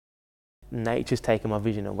nature's taken my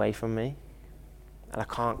vision away from me, and I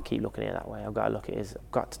can't keep looking at it that way. I've got to look at it as,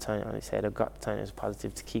 I've got to turn it on its head. I've got to turn it as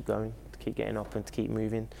positive to keep going, to keep getting up and to keep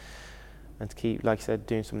moving, and to keep, like I said,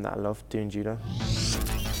 doing something that I love, doing judo.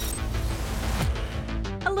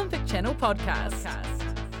 Olympic Channel Podcast.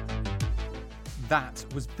 That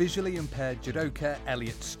was visually impaired judoka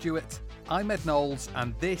Elliot Stewart. I'm Ed Knowles,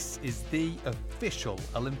 and this is the official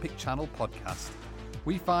Olympic Channel podcast.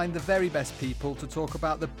 We find the very best people to talk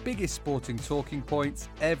about the biggest sporting talking points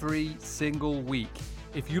every single week.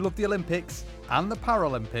 If you love the Olympics and the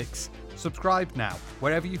Paralympics, subscribe now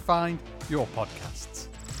wherever you find your podcasts.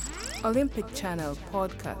 Olympic Channel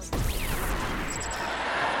Podcast.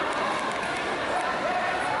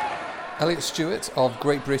 Elliot Stewart of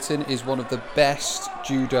Great Britain is one of the best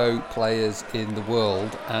judo players in the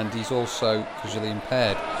world, and he's also visually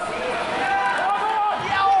impaired.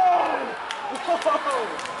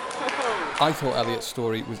 I thought Elliot's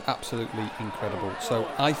story was absolutely incredible, so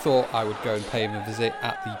I thought I would go and pay him a visit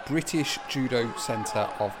at the British Judo Centre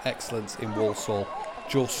of Excellence in Walsall,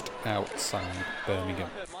 just outside Birmingham.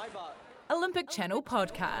 Olympic Channel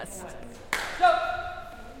Podcast.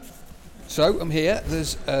 So I'm here,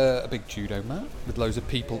 there's a big judo mat with loads of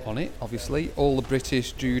people on it, obviously. All the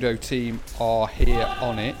British judo team are here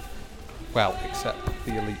on it. Well, except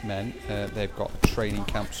the elite men. They've got a training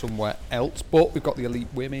camp somewhere else. But we've got the elite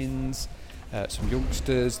women's, some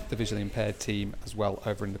youngsters, the visually impaired team as well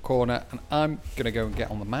over in the corner. And I'm going to go and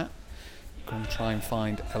get on the mat. Going to try and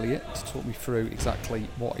find Elliot to talk me through exactly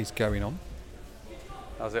what is going on.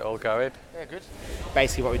 How's it all going? Yeah, good.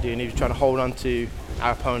 Basically what we're doing is we're trying to hold on to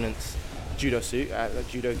our opponent's judo suit,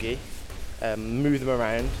 judo gi, move them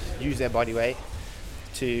around, use their body weight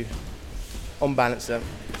to unbalance them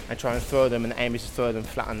and try and throw them, and the aim is to throw them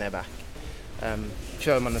flat on their back.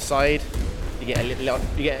 Throw them on the side, you get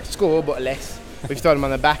a score but less. If you throw them on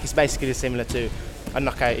the back, it's basically similar to a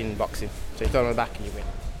knockout in boxing. So you throw them on the back and you win.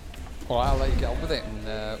 Alright, I'll let you get on with it and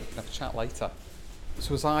we can have a chat later.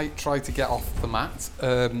 So as I try to get off the mat,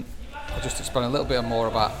 I'll just explain a little bit more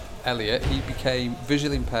about Elliot. He became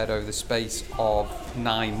visually impaired over the space of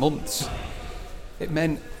 9 months. It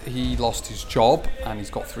meant he lost his job and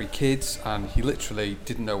he's got 3 kids, and he literally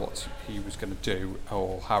didn't know what he was going to do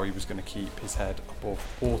or how he was going to keep his head above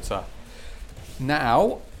water.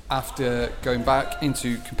 Now, after going back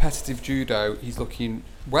into competitive judo, he's looking,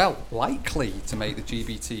 well, likely to make the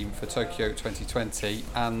GB team for Tokyo 2020,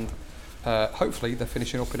 and hopefully they're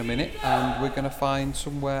finishing up in a minute and we're going to find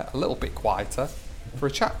somewhere a little bit quieter for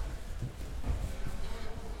a chat.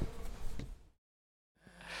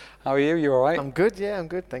 How are you? You all right? I'm good, yeah, I'm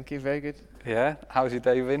good. Thank you, very good. Yeah? How's your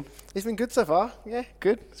day been? It's been good so far, yeah,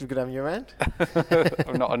 good. It's been good having you around.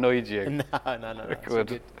 I've not annoyed you? No.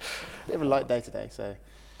 Good. Bit of a light day today, so.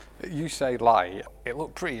 You say light, it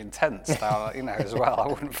looked pretty intense now, as well. I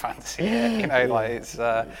wouldn't fancy it, like it's,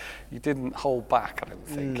 you didn't hold back, I don't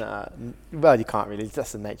think. No, well, you can't really,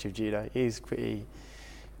 that's the nature of judo. It is pretty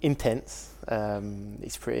intense,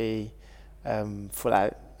 it's pretty full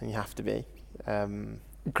out, and you have to be.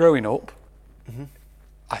 Growing up,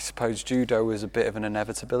 I suppose judo was a bit of an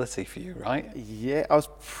inevitability for you, right? Yeah, I was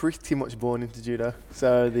pretty much born into judo.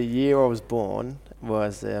 So the year I was born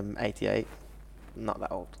was 88. Not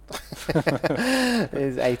that old. It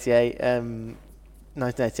was 88,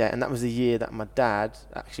 1988, and that was the year that my dad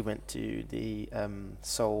actually went to the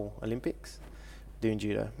Seoul Olympics doing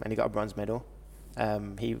judo, and he got a bronze medal. I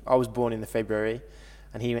was born in the February,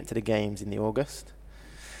 and he went to the games in the August.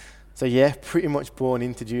 So yeah, pretty much born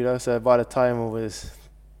into judo. So by the time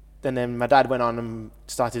then my dad went on and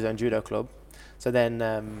started his own judo club. So then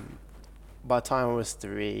by the time I was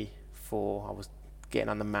 3, 4, I was getting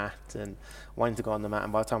on the mat and wanting to go on the mat,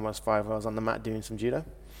 and by the time I was 5, I was on the mat doing some judo.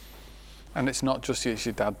 And it's not just your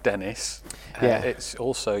dad Dennis, it's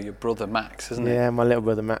also your brother Max, isn't it? Yeah, my little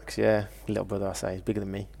brother Max, yeah. Little brother, I say, he's bigger than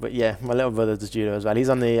me. But yeah, my little brother does judo as well. He's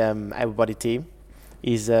on the able-bodied team.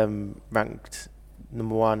 He's ranked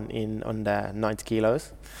number 1 in under 90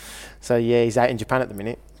 kilos. So yeah, he's out in Japan at the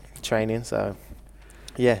minute, training, so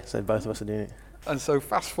yeah, so both of us are doing it. And so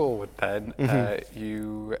fast forward then,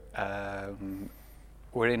 you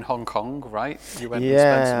were in Hong Kong, right? You went and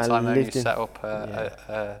spent some time there, you set up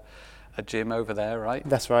a gym over there, right?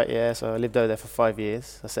 That's right, yeah. So I lived over there for 5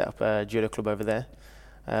 years. I set up a judo club over there,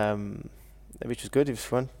 which was good. It was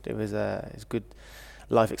fun. It was a good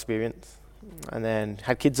life experience. And then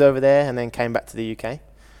had kids over there, and then came back to the UK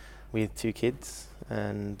with 2 kids,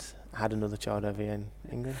 and had another child over here in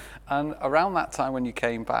England. And around that time when you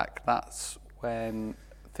came back, that's when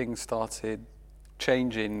things started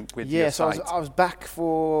changing with your sight? Yeah, so I was back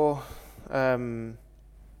for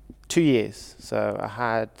 2 years. So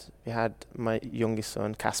we had my youngest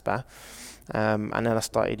son, Casper, and then I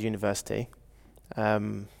started university.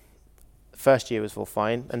 First year was all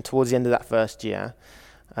fine, and towards the end of that first year,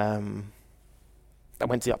 I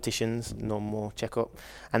went to the opticians, normal checkup,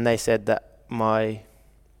 and they said that I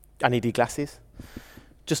needed glasses.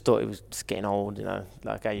 Just thought it was just getting old,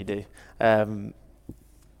 like how you do. And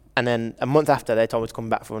then a month after, they told me to come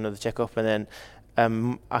back for another checkup, and then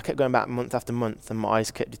I kept going back month after month, and my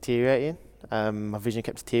eyes kept deteriorating. My vision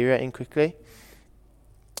kept deteriorating quickly.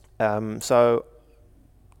 So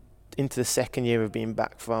into the second year of being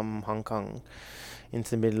back from Hong Kong,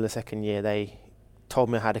 into the middle of the second year, they told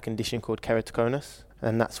me I had a condition called keratoconus,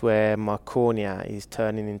 and that's where my cornea is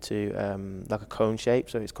turning into like a cone shape,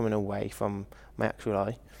 so it's coming away from my actual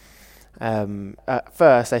eye. At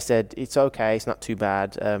first, they said it's okay, it's not too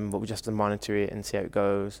bad, but we just have to monitor it and see how it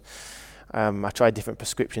goes. I tried different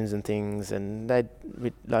prescriptions and things, and it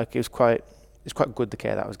was quite good, the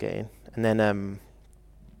care that I was getting. And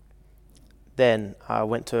then I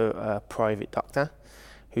went to a private doctor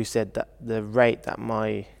who said that the rate that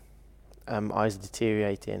my eyes are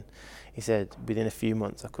deteriorating, he said within a few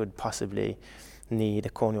months I could possibly need a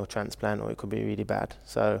corneal transplant, or it could be really bad.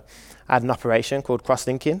 So I had an operation called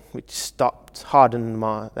cross-linking, which hardened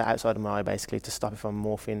the outside of my eye basically, to stop it from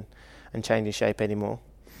morphing and changing shape anymore.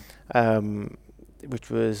 Which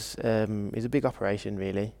was a big operation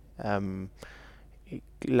really. It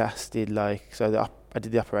lasted I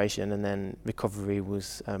did the operation, and then recovery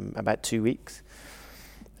was about 2 weeks.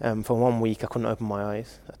 For 1 week I couldn't open my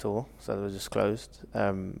eyes at all, so they were just closed,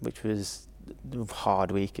 which was a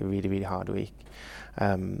hard week, a really, really hard week.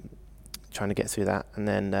 Trying to get through that, and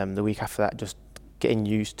then the week after that, just getting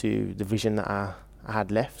used to the vision that I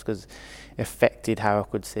had left, because it affected how I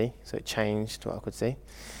could see, so it changed what I could see.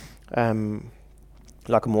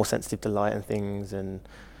 Like I'm more sensitive to light and things, and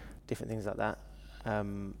different things like that.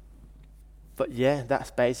 But yeah,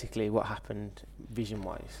 that's basically what happened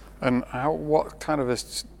vision-wise. And what kind of a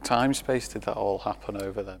time space did that all happen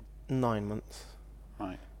over then? 9 months.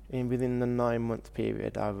 Right. Within the 9-month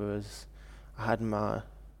period, I had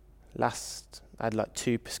like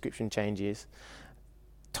 2 prescription changes,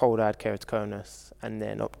 told I had keratoconus, and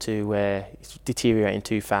then up to where it's deteriorating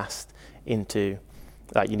too fast into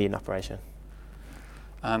like you need an operation.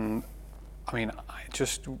 And I mean,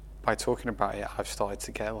 just by talking about it, I've started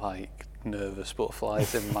to get like nervous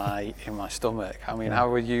butterflies in my stomach. I mean, how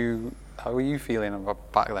were you feeling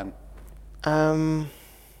about back then?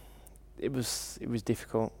 It was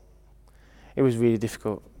difficult. It was really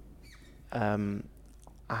difficult. I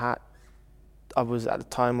was at the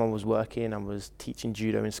time I was working. I was teaching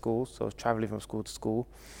judo in school, so I was traveling from school to school.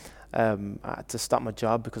 I had to stop my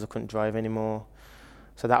job because I couldn't drive anymore.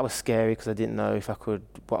 So that was scary, because I didn't know if I could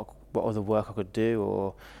what other work I could do,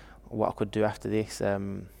 or what I could do after this.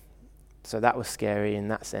 So that was scary in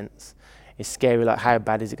that sense. It's scary, like how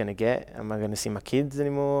bad is it going to get? Am I going to see my kids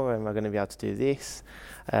anymore? Am I going to be able to do this?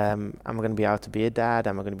 Am I going to be able to be a dad?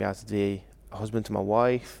 Am I going to be able to be a husband to my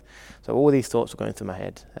wife? So all these thoughts were going through my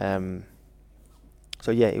head.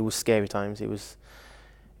 So yeah, it was scary times. It was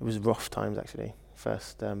rough times actually.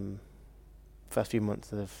 First few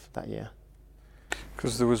months of that year.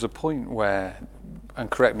 Because there was a point where,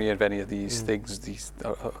 and correct me if any of these things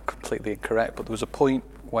are completely incorrect, but there was a point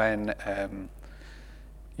when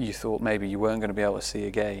you thought maybe you weren't going to be able to see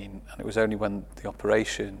again, and it was only when the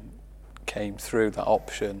operation came through, that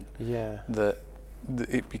option, that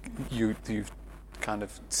you've kind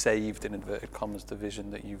of saved, in inverted commas, the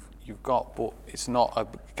vision that you've got. But it's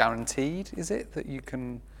not guaranteed, is it, that you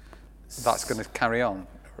can? That's going to carry on.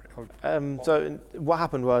 So what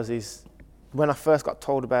happened was when I first got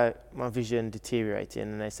told about my vision deteriorating,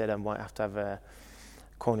 and they said I might have to have a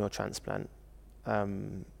corneal transplant.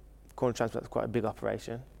 Corneal transplant is quite a big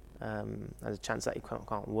operation. There's a chance that it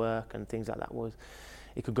can't work and things like that.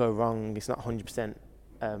 It could go wrong. It's not 100%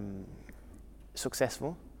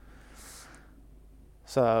 successful.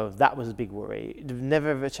 So that was a big worry. There's never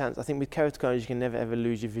ever a chance. I think with keratoconus you can never ever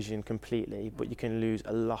lose your vision completely, but you can lose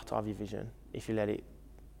a lot of your vision if you let it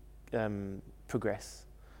progress.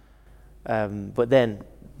 But then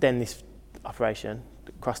this operation,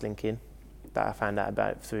 cross-linking, that I found out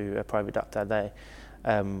about through a private doctor, they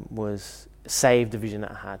was saved the vision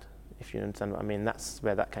that I had, if you understand what I mean. That's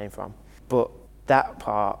where that came from. But that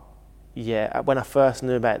part, when I first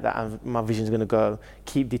knew about that, my vision's going to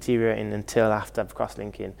keep deteriorating until after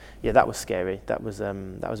cross-linking, that was scary. That was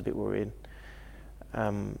a bit worrying.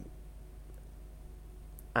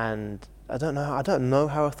 And I don't know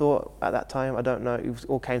how I thought at that time. I don't know. It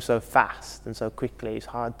all came so fast and so quickly. It's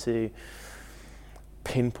hard to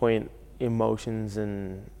pinpoint emotions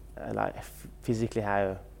and physically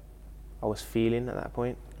how I was feeling at that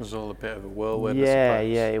point. It was all a bit of a whirlwind. Yeah, I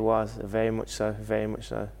suppose. yeah, it was very much so.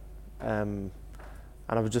 And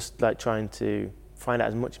I was just like trying to find out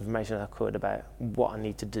as much information as I could about what I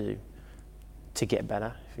need to do to get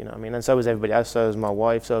better, if you know what I mean. And so was everybody else. So was my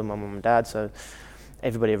wife, so was my mum and dad. So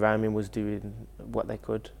everybody around me was doing what they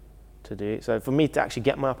could to do it. So for me to actually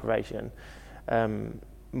get my operation,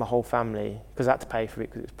 my whole family, because I had to pay for it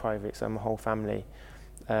because it was private, so my whole family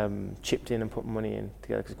chipped in and put money in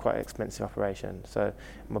together because it's quite an expensive operation. So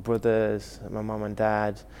my brothers, my mum and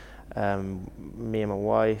dad, me and my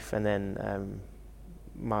wife, and then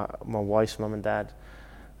my wife's mum and dad,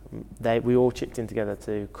 we all chipped in together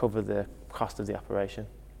to cover the cost of the operation.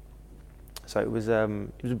 So it was a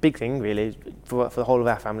big thing really for the whole of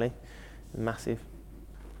our family. Massive.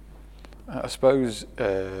 I suppose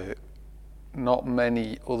not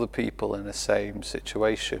many other people in the same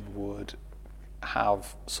situation would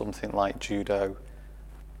have something like judo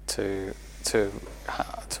to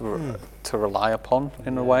rely upon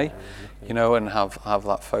in a way, you know, and have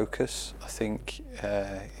that focus. I think,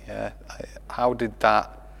 how did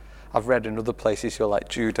that? I've read in other places you're like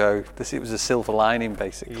judo. It was a silver lining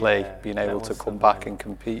basically, being able to come back and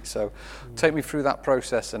compete. So, take me through that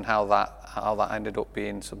process and how that ended up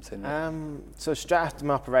being something. So straight after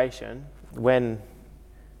my operation, when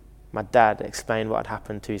my dad explained what had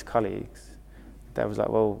happened to his colleagues, Dad was like,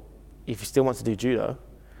 well, if he still wants to do judo,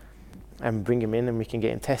 and bring him in and we can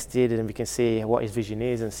get him tested and we can see what his vision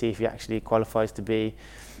is and see if he actually qualifies to be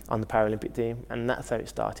on the Paralympic team. And that's how it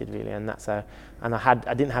started really. And I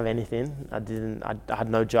didn't have anything. I had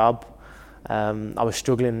no job. I was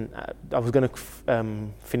struggling. I was going to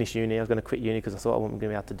finish uni. I was going to quit uni because I thought I wasn't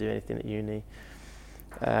going to be able to do anything at uni.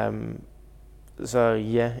 So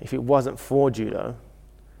yeah, if it wasn't for judo,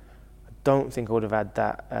 I don't think I would have had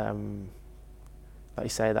that, like you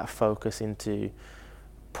say, that focus into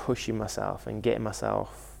pushing myself and getting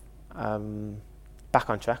myself back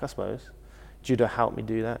on track, I suppose. Judo helped me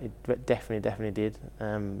do that. It definitely did.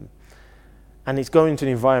 And it's going into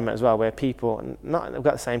an environment as well where people, have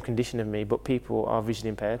got the same condition as me, but people are visually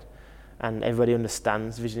impaired, and everybody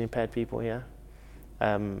understands visually impaired people here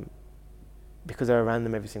because they're around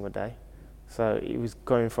them every single day. So it was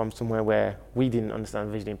going from somewhere where we didn't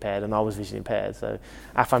understand visually impaired and I was visually impaired, so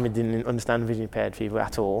our family didn't understand visually impaired people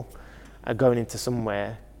at all, coming to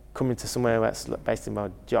somewhere that's basically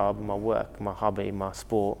my job, my work, my hobby, my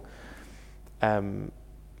sport,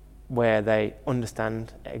 where they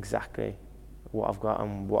understand exactly what I've got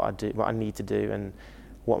and what I do, what I need to do, and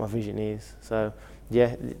what my vision is. So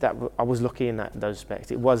yeah, I was lucky in those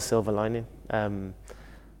respects. It was a silver lining.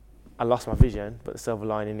 I lost my vision, but the silver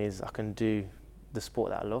lining is I can do the sport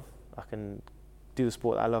that I love. I can do the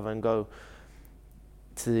sport that I love and go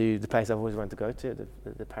to the place I've always wanted to go to,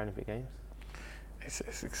 the Paralympic Games.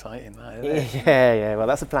 It's exciting, that, isn't it? Yeah. Well,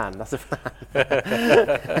 that's a plan.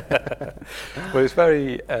 Well, it's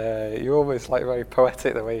very, you're almost like very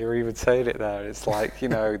poetic the way you're even saying it there. It's like, you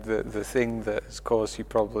know, the thing that has caused you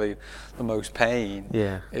probably the most pain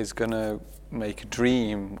is going to make a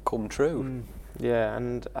dream come true. Yeah,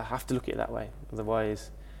 and I have to look at it that way. Otherwise,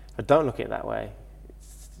 if I don't look at it that way,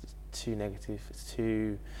 it's too negative. It's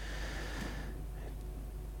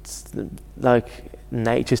like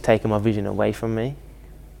nature's taken my vision away from me,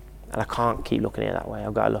 and I can't keep looking at it that way.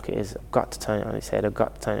 I've got to look at it as, I've got to turn it on its head. I've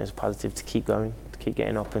got to turn it as positive to keep going, to keep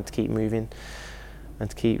getting up and to keep moving, and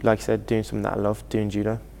to keep, like I said, doing something that I love, doing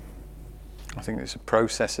judo. I think it's a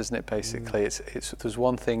process, isn't it? Basically, it's there's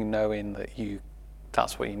one thing knowing that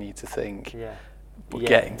that's what you need to think. Yeah. But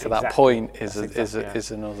getting to that point is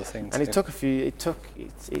another thing. And it took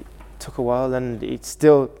a while, and it's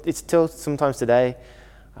still sometimes today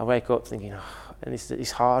I wake up thinking, and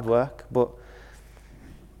it's hard work, but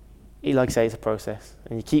like I say, it's a process,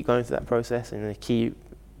 and you keep going through that process, and you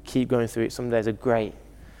keep going through it. Some days are great,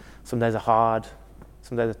 some days are hard,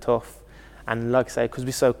 some days are tough, and like I say, because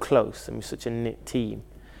we're so close and we're such a knit team,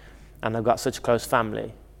 and I've got such a close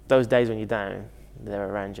family, those days when you're down, they're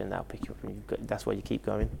around you and they'll pick you up, and that's why you keep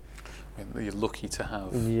going. I mean, you're lucky to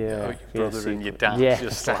have your brother and your dad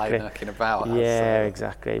just like knocking about.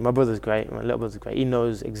 Exactly. My brother's great. My little brother's great. He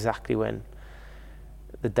knows exactly when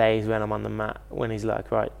the days when I'm on the mat, when he's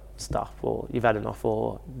like, right, stop, or you've had enough,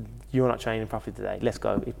 or you're not training properly today, let's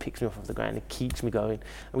go. He picks me up off the ground, it keeps me going,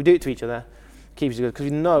 and we do it to each other, keeps us good,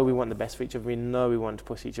 because we know we want the best for each other. We know we want to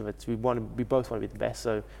push each other. We both want to be the best,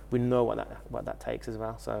 so we know what that takes as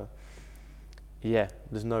well. So yeah,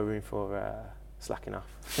 there's no room for slacking off.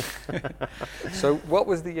 So what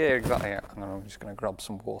was the year exactly? I'm just going to grab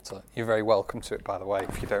some water. You're very welcome to it, by the way,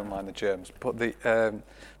 if you don't mind the germs. But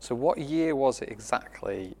so what year was it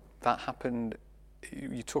exactly that happened.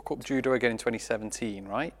 You took up judo again in 2017,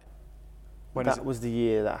 right? When That was the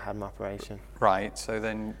year that I had my operation. Right. So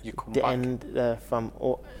then you come The back. end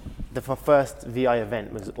the first VI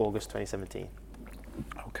event was August 2017.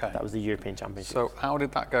 Okay. That was the European Championships. So how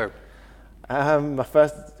did that go? My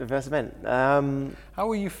first event. How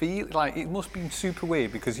were you feeling? Like, it must have been super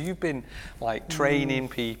weird because you've been like training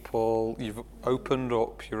people. You've opened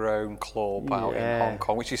up your own club out in Yeah. Hong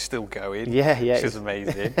Kong, which is still going. Yeah, yeah, Which is it's-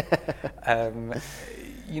 amazing.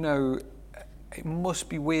 You know, it must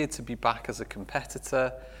be weird to be back as a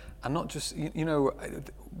competitor, and not just you know.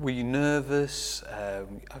 Were you nervous? I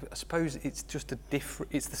suppose it's just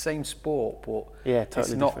it's the same sport, but Yeah, it's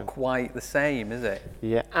totally not different. quite the same, is it?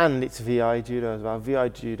 Yeah, and it's VI judo as well. VI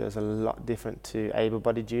judo is a lot different to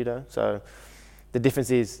able-bodied judo. So the difference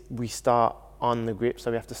is we start on the grip,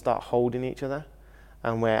 so we have to start holding each other.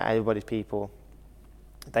 And where able-bodied people,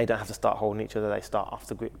 they don't have to start holding each other, they start off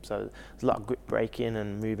the grip. So there's a lot of grip breaking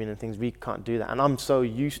and moving and things. We can't do that. And I'm so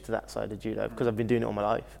used to that side of judo because I've been doing it all my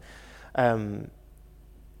life.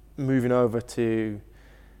 Moving over to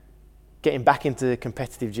getting back into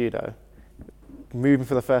competitive judo, moving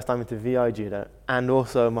for the first time into VI judo, and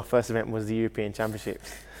also my first event was the European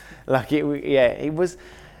Championships. Like it was.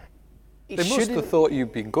 It They must have shouldn't- thought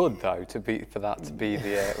you'd been good though for that to be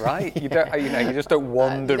the right. You don't, you just don't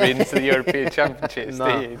wander into the European Championships,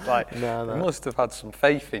 No. do you? Like, No. They must have had some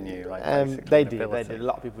faith in you. Like, basically, They and did. ability. A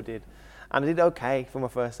lot of people did, and I did okay for my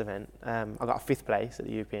first event. I got 5th place at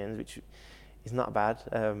the Europeans, which is not bad.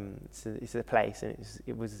 It's a place, and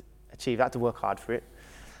it was achieved. I had to work hard for it,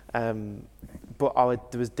 but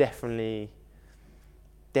there was definitely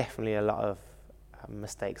a lot of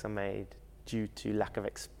mistakes I made due to lack of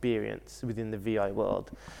experience within the VI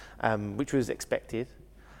world, which was expected.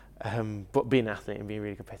 But being an athlete and being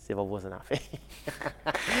really competitive, I wasn't happy.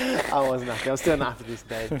 I wasn't happy. I'm still not happy this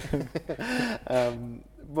day.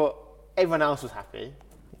 But everyone else was happy.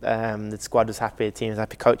 The squad was happy, the team was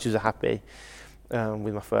happy, coaches were happy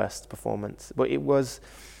with my first performance. But it was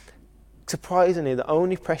surprisingly the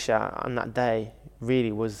only pressure on that day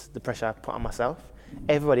really was the pressure I put on myself.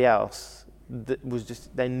 Everybody else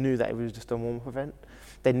they knew that it was just a warm-up event.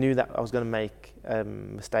 They knew that I was going to make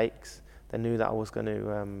mistakes. They knew that I was going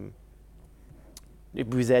to. It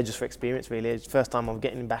was there just for experience, really. It's the first time I'm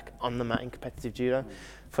getting back on the mat in competitive judo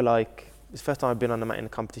it's the first time I've been on the mat in a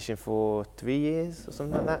competition for 3 years or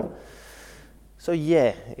something like that. So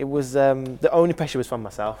yeah, it was the only pressure was from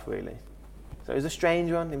myself, really. So it was a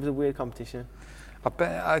strange one. It was a weird competition.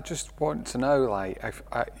 I just want to know, like,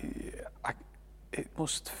 it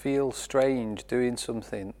must feel strange doing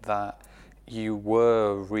something that you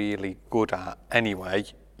were really good at anyway,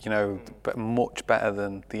 you know, but much better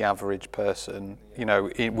than the average person, you know,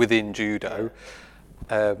 within judo.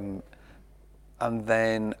 And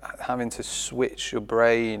then having to switch your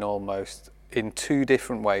brain almost in 2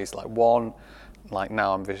 different ways. Like, 1, like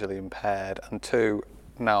now I'm visually impaired, and 2,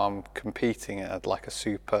 now I'm competing at like a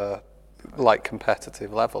super, like,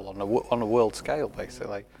 competitive level on a world scale,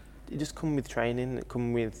 basically. It just come with training. It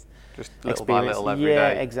come with Just little by experience. little every day. Yeah,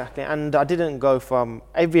 exactly. And I didn't go from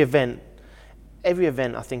every event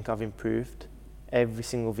I think I've improved. Every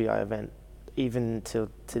single VI event, even to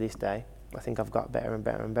this day, I think I've got better and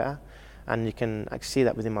better and better. And you can actually see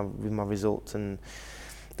that with my results and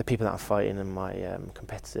the people that I'm fighting and my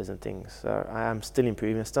competitors and things. So I am still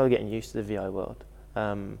improving. I'm still getting used to the VI world.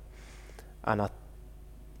 And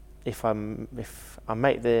if I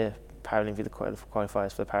make the Paralympic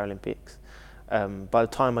qualifiers for the Paralympics, by the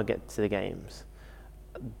time I get to the games,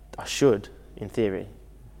 I should, in theory,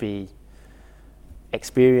 be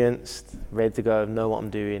experienced, ready to go, know what I'm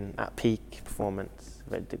doing, at peak performance,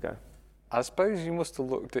 ready to go. I suppose you must have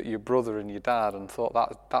looked at your brother and your dad and thought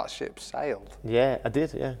that ship sailed. Yeah, I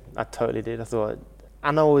did. Yeah, I totally did. I thought,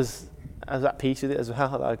 and I was at peace with it as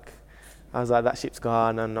well. Like, I was like, that ship's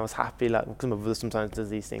gone, and I was happy. Like, because my brother sometimes does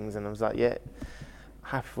these things, and I was like, yeah,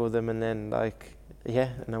 happy for them. And then like,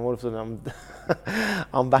 yeah, and then all of a sudden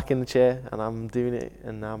I'm back in the chair and I'm doing it,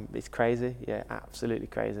 and it's crazy. Yeah, absolutely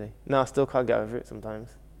crazy. No, I still can't get over it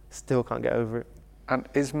sometimes. Still can't get over it. And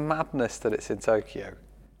it's madness that it's in Tokyo.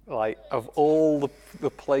 Like, of all the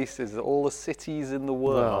places, all the cities in the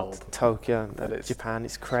world. Tokyo, That is- Japan,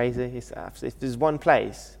 it's crazy. It's absolutely. If there's one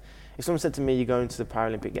place, if someone said to me, "You're going to the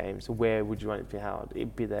Paralympic Games, where would you want it to be held?"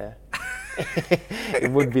 It'd be there.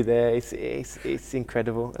 It would be there. It's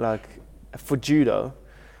incredible. Like, for judo,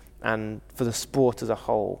 and for the sport as a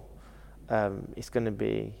whole, it's going to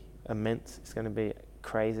be immense. It's going to be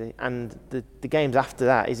crazy. And the games after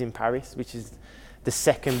that is in Paris, which is the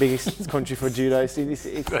second biggest country for judo. See,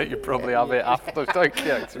 You probably have it after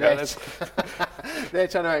Tokyo, to be honest. They're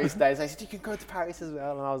trying to make me stay. So I said, you can go to Paris as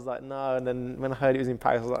well. And I was like, no. And then when I heard it was in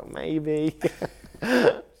Paris, I was like, maybe.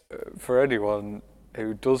 For anyone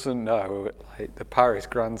who doesn't know, like, the Paris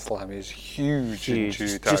Grand Slam is huge in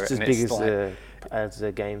judo. Just as and big it's as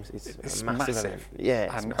the games. It's a massive event.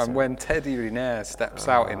 Yeah, it's and when Teddy Riner steps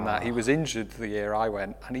out in that, he was injured the year I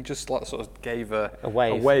went, and he just like sort of gave a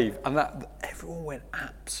wave, and that everyone went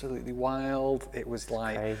absolutely wild. It was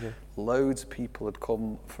like crazy. Loads of people had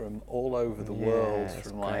come from all over the world,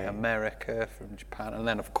 from like America, from Japan, and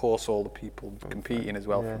then of course all the people competing as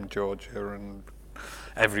well from Georgia and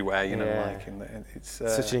everywhere, you know, like it's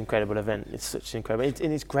such an incredible event. It's such an incredible,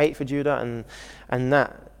 and it's great for judo, and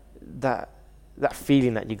that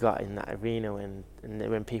feeling that you got in that arena when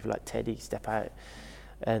people like Teddy step out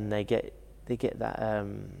and they get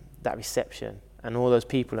that reception, and all those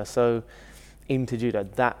people are so into judo.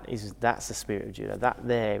 That's the spirit of judo. That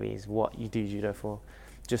there is what you do judo for.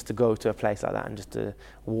 Just to go to a place like that and just to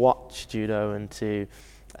watch judo and to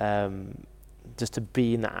just to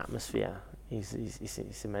be in that atmosphere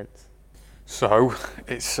is immense. So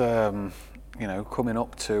it's coming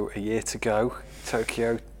up to a year to go,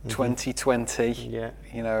 Tokyo 2020. Yeah.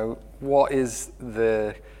 You know, what is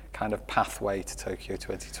the kind of pathway to Tokyo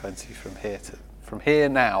 2020 from here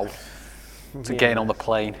now to getting on the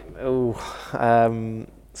plane?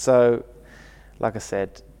 So like I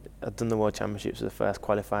said, I've done the World Championships with the first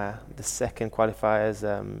qualifier. The second qualifier is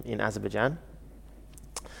in Azerbaijan.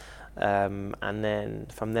 And then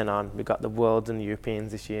from then on, we got the Worlds and the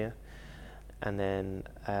Europeans this year. And then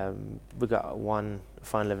we got one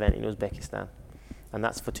final event in Uzbekistan, and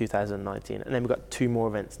that's for 2019. And then we've got 2 more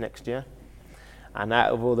events next year. And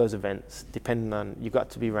out of all those events, depending on, you've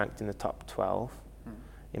got to be ranked in the top 12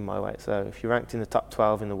 in my weight. So if you're ranked in the top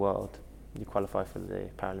 12 in the world, you qualify for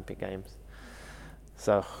the Paralympic Games.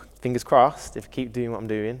 So fingers crossed, if I keep doing what I'm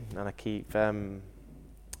doing and I keep getting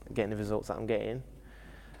the results that I'm getting,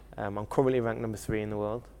 I'm currently ranked number 3 in the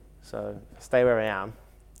world. So if I stay where I am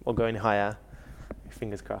or go any higher,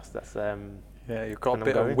 fingers crossed. That's you've got a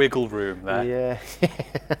bit of wiggle room there. Yeah,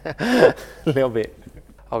 a little bit.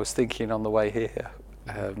 I was thinking on the way here,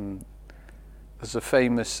 there's a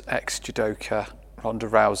famous ex-judoka, Ronda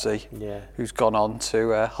Rousey, who's gone on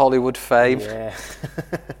to Hollywood fame. Yeah.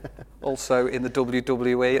 Also in the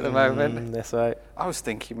WWE at the moment. That's right. I was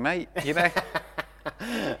thinking, mate, you know,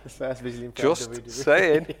 the first visually impaired just WWE.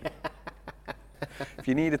 saying. If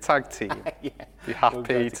you need a tag team, be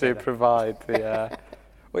happy to provide the.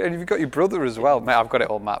 Well, and you've got your brother as well, mate. I've got it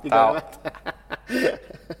all mapped out.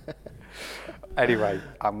 Anyway,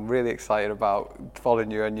 I'm really excited about following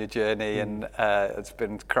you on your journey, and it's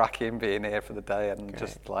been cracking being here for the day. And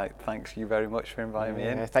just like, thanks you very much for inviting me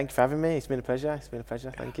in. Thank you for having me. It's been a pleasure.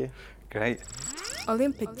 Thank you. Great.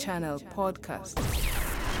 Olympic Channel Podcast.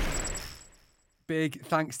 Big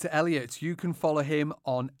thanks to Elliot. You can follow him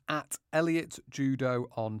on @ElliotJudo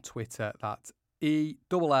on Twitter. That's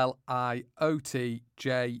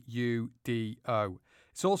ELLIOTJUDO.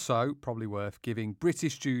 It's also probably worth giving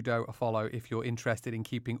British Judo a follow if you're interested in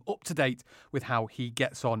keeping up to date with how he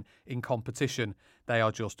gets on in competition. They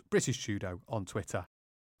are just British Judo on Twitter.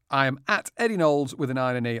 I am @Eddie Knowles with an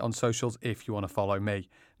I and an E on socials if you want to follow me.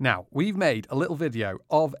 Now, we've made a little video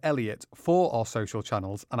of Elliot for our social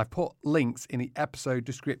channels, and I've put links in the episode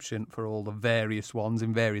description for all the various ones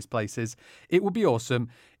in various places. It would be awesome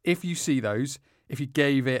if you see those, if you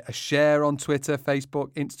gave it a share on Twitter,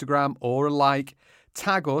 Facebook, Instagram, or a like.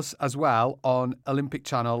 Tag us as well on Olympic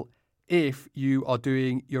Channel if you are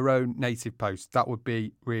doing your own native posts. That would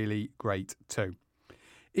be really great too.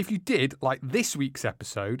 If you did like this week's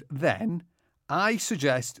episode, then I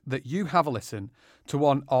suggest that you have a listen to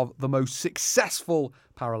one of the most successful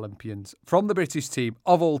Paralympians from the British team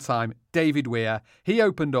of all time, David Weir. He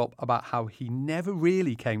opened up about how he never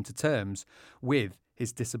really came to terms with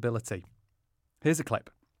his disability. Here's a clip.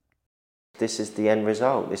 This is the end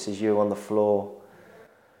result. This is you on the floor,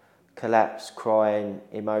 collapsed, crying,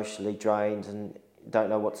 emotionally drained, and don't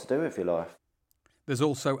know what to do with your life. There's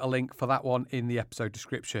also a link for that one in the episode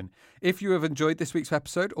description. If you have enjoyed this week's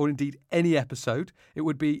episode, or indeed any episode, it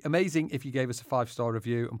would be amazing if you gave us a 5-star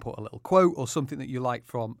review and put a little quote or something that you liked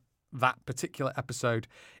from that particular episode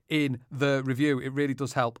in the review. It really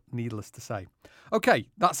does help, needless to say. Okay,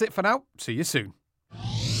 that's it for now. See you soon.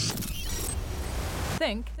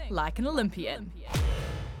 Think like an Olympian.